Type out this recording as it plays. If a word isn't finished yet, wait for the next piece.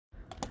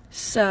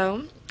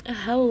So,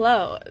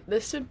 hello.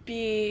 This would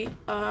be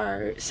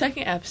our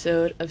second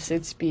episode of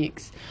Sid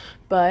Speaks,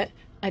 but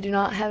I do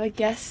not have a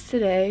guest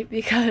today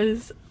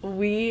because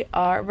we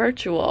are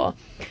virtual,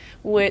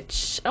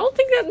 which I don't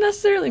think that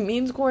necessarily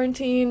means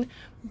quarantine,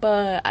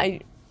 but I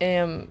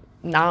am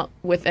not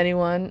with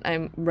anyone.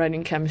 I'm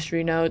writing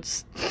chemistry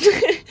notes.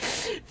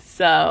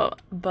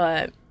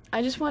 But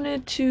I just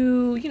wanted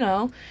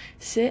to,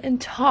 sit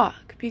and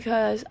talk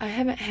because I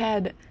haven't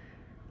had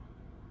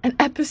an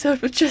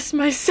episode with just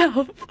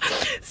myself.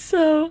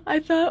 So I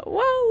thought,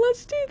 well,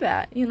 let's do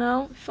that,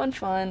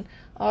 Fun,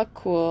 all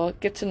cool,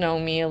 get to know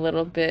me a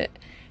little bit.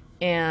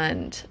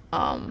 And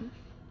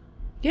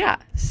yeah,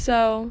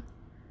 so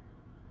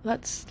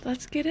let's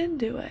get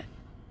into it,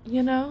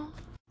 you know?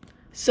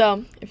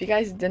 So, if you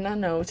guys did not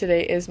know,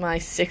 today is my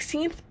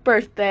 16th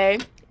birthday.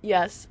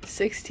 Yes,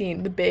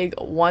 16, the big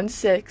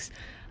 1-6.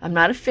 I'm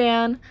not a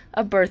fan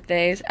of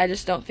birthdays. I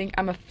just don't think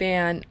I'm a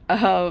fan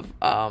of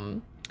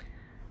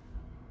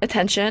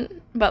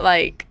attention, but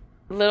like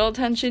little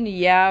attention,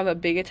 yeah,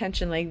 but big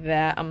attention like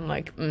that, I'm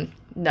like,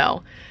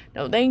 no,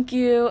 thank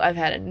you. I've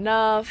had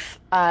enough.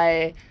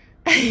 I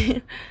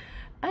don't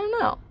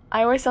know.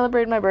 I always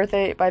celebrated my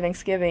birthday by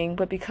Thanksgiving,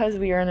 but because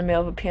we are in the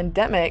middle of a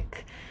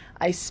pandemic,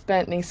 I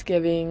spent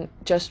Thanksgiving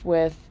just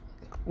with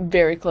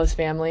very close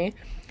family,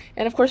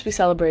 and of course we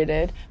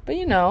celebrated. But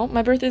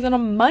my birthday's on a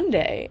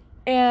Monday,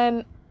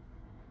 and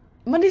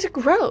Mondays are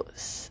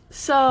gross.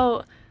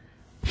 So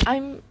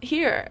I'm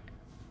here.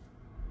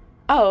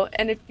 Oh,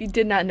 and if you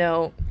did not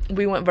know,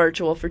 we went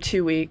virtual for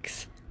 2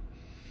 weeks.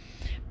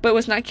 But it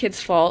was not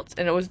kids' fault,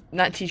 and it was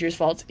not teachers'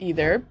 fault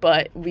either,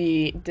 but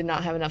we did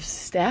not have enough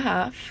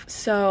staff.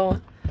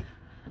 So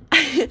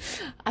I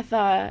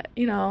thought,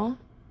 a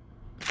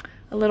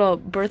little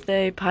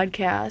birthday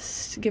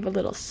podcast, give a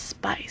little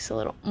spice, a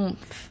little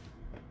oomph.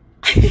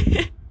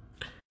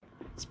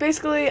 So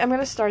basically, I'm going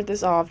to start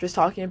this off just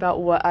talking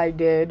about what I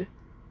did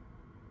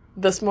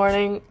this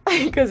morning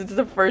because it's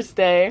the first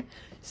day.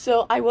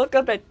 So I woke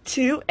up at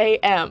 2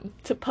 a.m.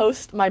 to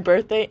post my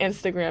birthday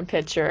Instagram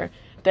picture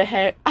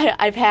that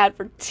I've had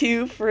for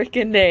 2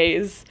 freaking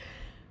days.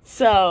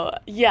 So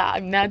yeah,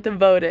 I'm not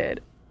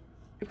devoted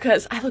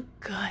because I look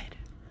good.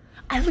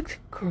 I looked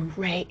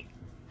great.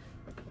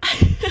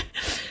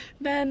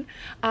 Then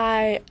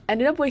I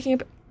ended up waking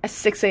up at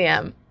 6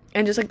 a.m.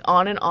 and just like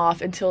on and off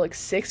until like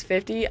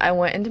 6:50. I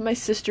went into my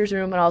sister's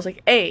room and I was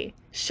like, hey,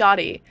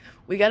 Shotty,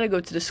 we gotta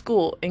go to the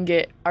school and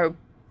get our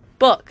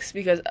books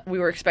because we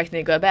were expecting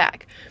to go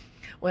back.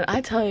 When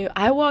I tell you,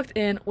 I walked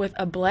in with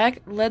a black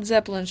Led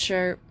Zeppelin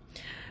shirt,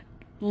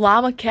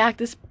 llama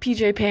cactus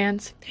PJ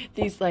pants,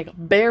 these like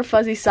bare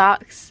fuzzy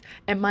socks,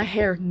 and my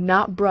hair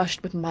not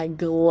brushed with my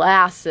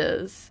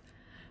glasses.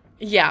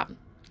 Yeah,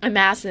 and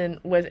Madison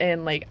was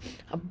in like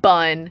a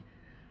bun,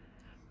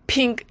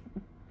 pink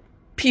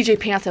PJ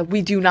pants that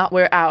we do not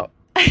wear out,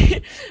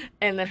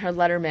 and then her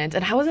Lettermans,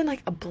 and I was in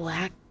like a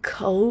black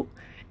coat.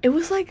 It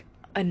was like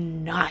a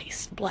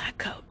nice black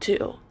coat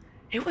too.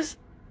 It was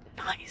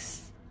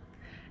nice.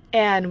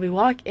 And we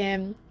walk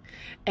in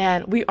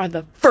and we are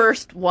the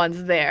first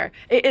ones there.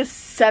 It is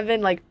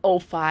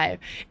 7:05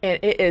 and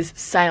it is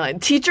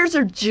silent. Teachers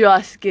are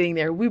just getting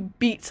there. We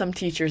beat some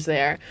teachers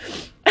there.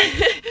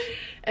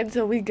 And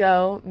so we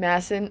go.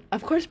 Madison,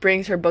 of course,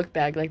 brings her book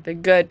bag like the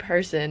good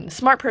person,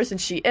 smart person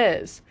she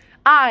is.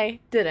 I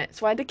didn't.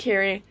 So I had to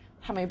carry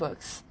how many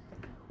books?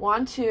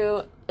 1,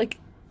 2, like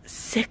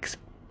 6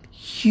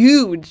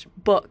 huge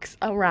books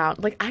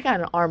around. Like, I got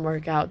an arm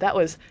workout. That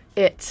was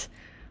it.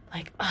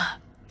 Like,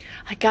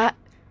 I got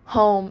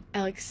home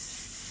at like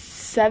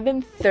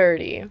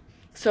 7:30.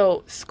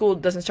 So school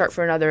doesn't start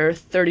for another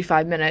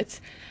 35 minutes.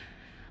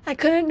 I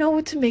couldn't know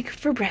what to make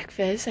for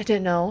breakfast. I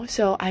didn't know.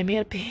 So I made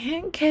a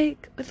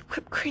pancake with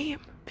whipped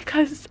cream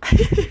because,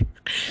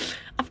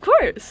 of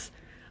course,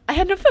 I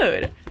had no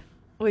food.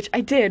 Which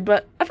I did,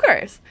 but of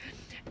course.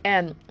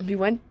 And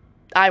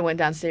I went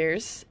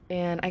downstairs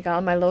and I got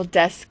on my little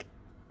desk,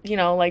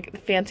 like the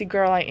fancy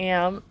girl I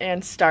am,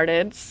 and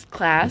started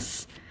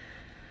class.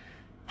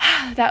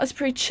 That was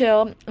pretty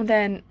chill. And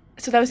then,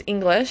 so that was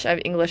English. I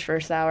have English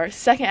first hour.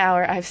 Second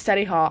hour, I have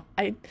study hall.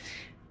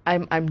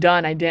 I'm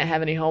done. I didn't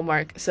have any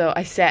homework. So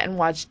I sat and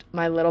watched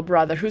my little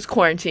brother, who's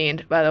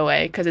quarantined, by the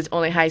way, because it's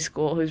only high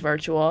school, who's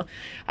virtual.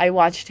 I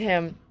watched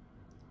him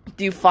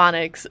do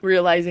phonics,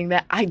 realizing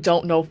that I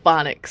don't know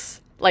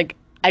phonics. Like,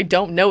 I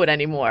don't know it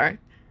anymore.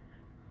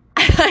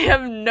 I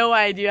have no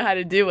idea how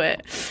to do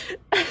it.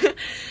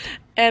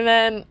 And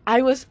then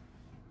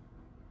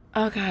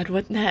oh God,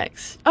 what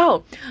next?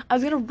 Oh, I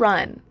was gonna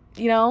run,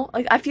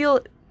 like I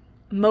feel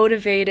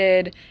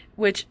motivated,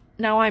 which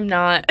now I'm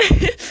not.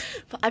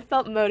 But I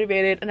felt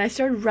motivated and I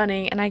started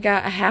running and I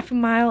got a half a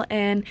mile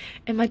in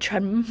and my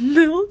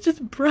treadmill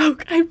just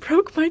broke. I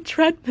broke my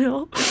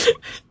treadmill.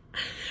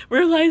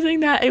 Realizing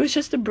that it was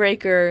just a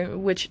breaker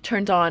which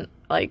turned on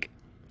like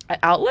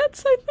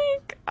outlets, I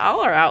think.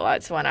 All our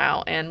outlets went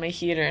out and my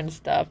heater and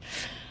stuff.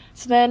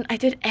 So then I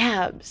did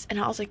abs and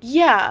I was like,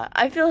 yeah,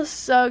 I feel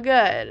so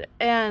good.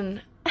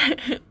 And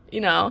I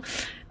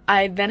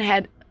then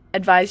had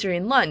advisory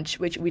and lunch,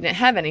 which we didn't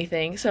have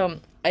anything. So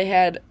I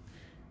had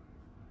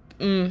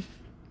 3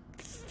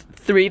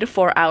 to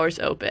 4 hours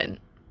open.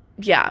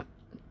 Yeah.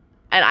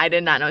 And I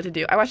did not know what to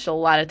do. I watched a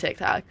lot of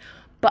TikTok.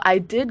 But I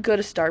did go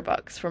to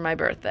Starbucks for my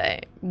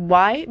birthday.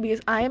 Why? Because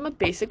I am a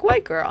basic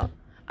white girl.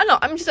 I know,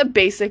 I'm just a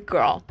basic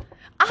girl.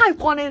 I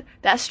wanted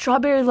that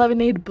strawberry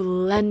lemonade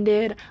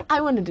blended.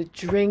 I wanted to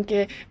drink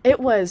it. It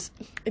was,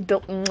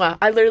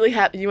 I literally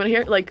have, you want to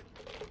hear, like,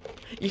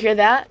 you hear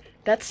that?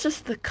 That's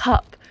just the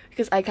cup.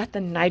 Because I got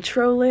the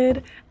nitro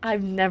lid.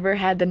 I've never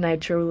had the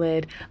nitro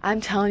lid. I'm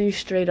telling you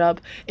straight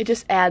up, it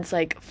just adds,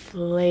 like,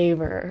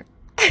 flavor.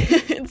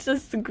 It's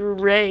just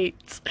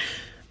great.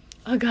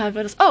 Oh God,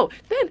 what else? Oh,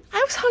 then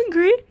I was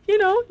hungry.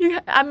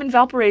 I'm in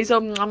Valparaiso.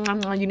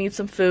 You need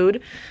some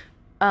food.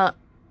 I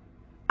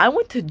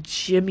went to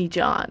Jimmy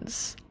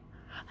John's.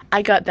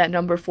 I got that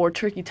number 4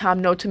 turkey tom,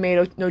 no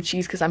tomato, no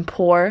cheese, because I'm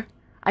poor.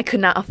 I could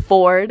not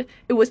afford.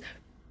 It was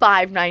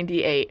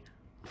 $5.98.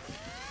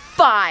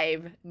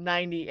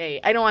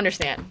 $5.98. I don't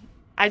understand.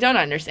 I don't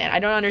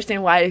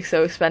understand why it's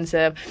so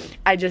expensive.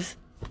 I didn't.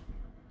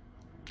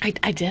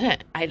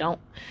 I don't.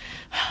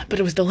 But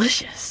it was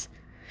delicious.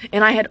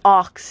 And I had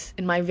aux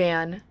in my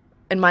van,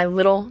 in my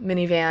little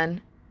minivan,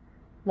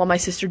 while my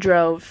sister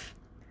drove.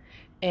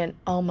 And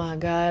oh my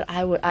God,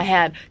 I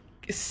had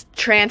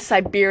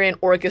Trans-Siberian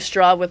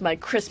Orchestra with my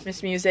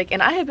Christmas music.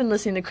 And I have been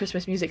listening to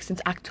Christmas music since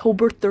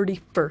October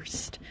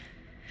 31st.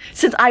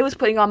 Since I was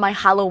putting on my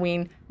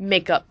Halloween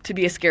makeup to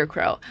be a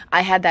scarecrow. I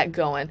had that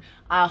going.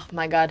 Oh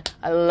my God,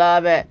 I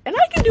love it. And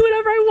I can do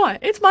whatever I want.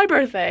 It's my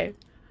birthday.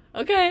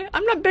 Okay?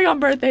 I'm not big on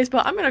birthdays,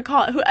 but I'm going to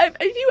call it.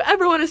 If you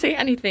ever want to say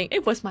anything,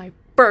 it was my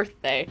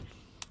birthday.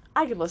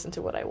 I can listen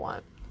to what I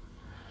want.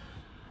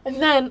 And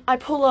then I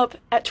pull up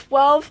at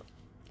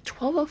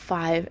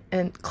 12:05,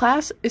 and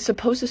class is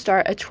supposed to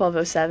start at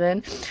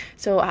 12:07.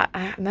 So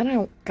and then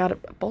I got a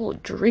bowl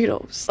of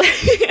Doritos.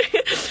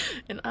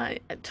 And I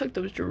took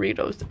those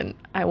Doritos and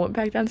I went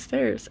back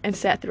downstairs and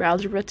sat through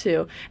Algebra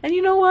 2. And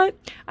you know what?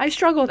 I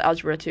struggled with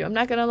Algebra 2. I'm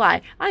not going to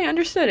lie. I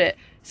understood it.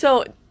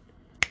 So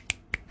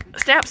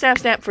Snap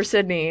for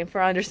Sydney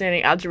for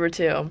understanding Algebra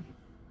 2.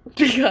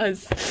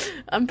 Because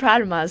I'm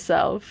proud of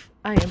myself.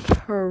 I am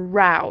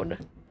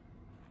proud.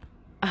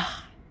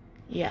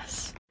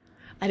 Yes.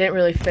 I didn't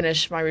really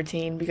finish my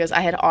routine because I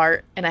had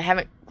art and I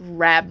haven't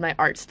grabbed my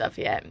art stuff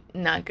yet.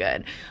 Not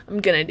good. I'm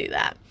gonna do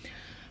that.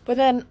 But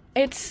then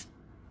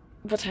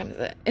what time is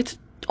it? It's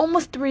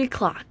almost 3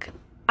 o'clock.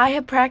 I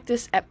have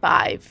practice at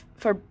 5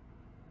 for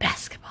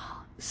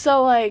basketball.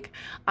 So, like,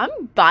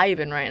 I'm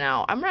vibing right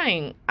now. I'm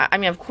writing, I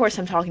mean, of course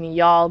I'm talking to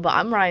y'all, but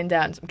I'm writing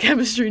down some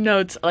chemistry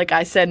notes, like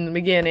I said in the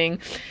beginning.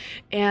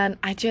 And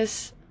I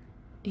just,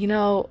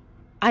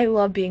 I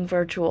love being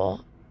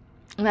virtual.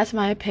 And that's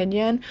my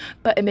opinion,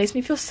 but it makes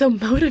me feel so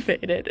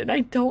motivated, and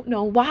I don't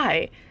know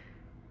why.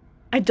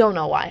 I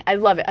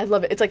love it.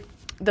 It's like,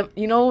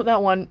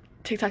 that one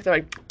TikTok that,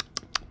 like,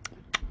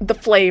 the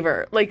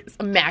flavor, like, it's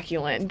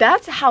immaculate.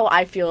 That's how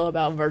I feel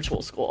about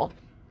virtual school.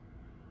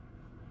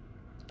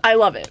 I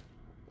love it.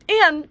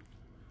 And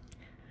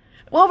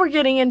while we're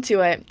getting into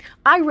it,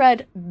 I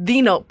read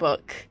The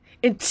Notebook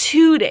in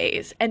 2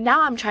 days, and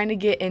now I'm trying to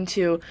get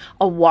into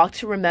A Walk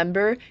to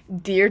Remember,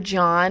 Dear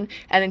John,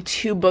 and then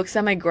 2 books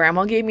that my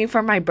grandma gave me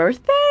for my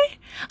birthday.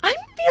 I'm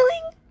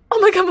feeling, oh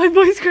my God, my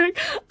voice cracked.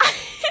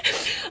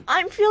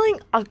 I'm feeling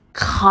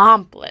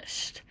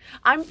accomplished.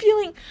 I'm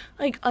feeling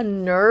like a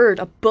nerd,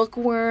 a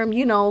bookworm,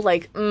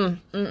 like,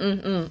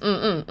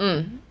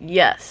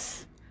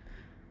 yes.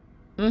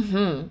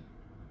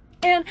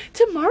 And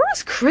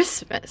tomorrow's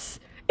Christmas.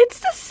 It's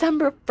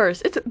December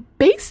 1st. It's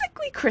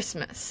basically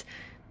Christmas.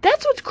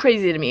 That's what's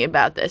crazy to me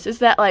about this, is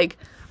that, like,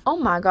 oh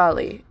my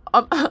golly,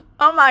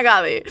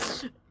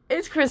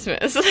 it's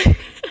Christmas.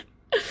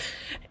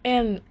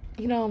 And,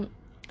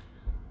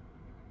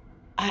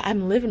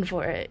 I'm living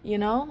for it,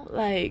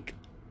 like,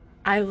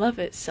 I love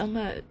it so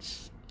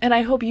much. And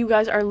I hope you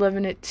guys are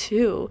living it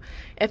too.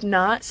 If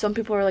not, some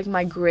people are like,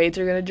 my grades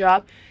are gonna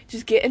drop.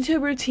 Just get into a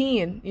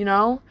routine,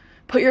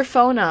 Put your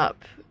phone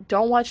up.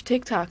 Don't watch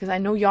TikTok, because I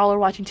know y'all are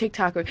watching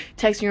TikTok or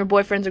texting your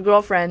boyfriends or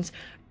girlfriends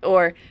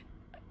or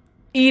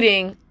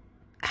eating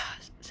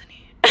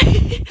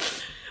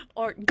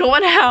or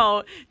going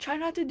out. Try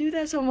not to do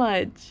that so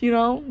much,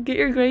 Get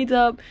your grades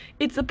up.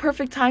 It's the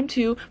perfect time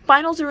to.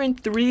 Finals are in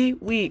 3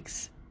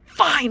 weeks.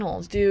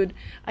 Finals, dude.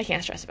 I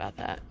can't stress about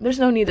that. There's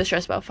no need to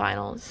stress about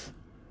finals.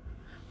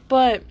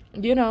 But,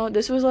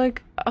 this was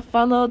like a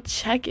fun little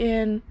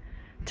check-in,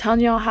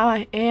 telling y'all how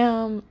I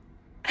am.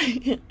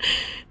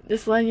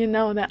 Just letting you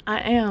know that I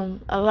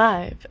am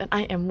alive and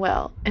I am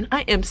well and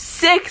I am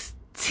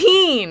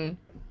 16.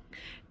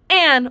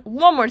 And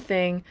one more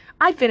thing,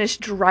 I finished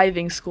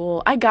driving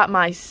school. I got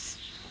my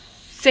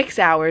 6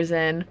 hours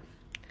in.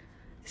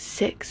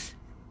 6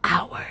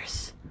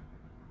 hours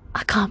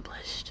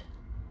accomplished.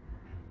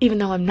 Even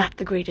though I'm not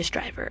the greatest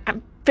driver,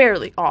 I'm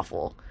fairly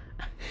awful.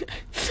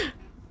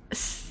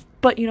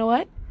 But you know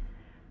what?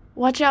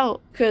 Watch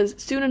out, because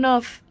soon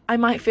enough I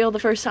might fail the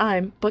first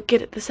time, but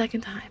get it the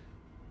second time.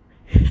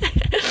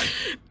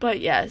 But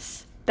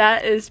yes,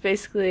 that is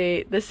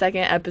basically the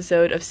second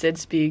episode of Sid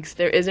Speaks.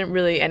 There isn't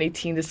really any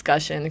teen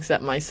discussion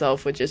except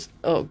myself, which is,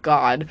 oh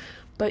God.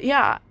 But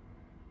yeah,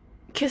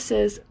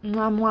 kisses,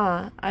 mwah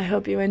mwah. I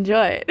hope you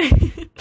enjoy it.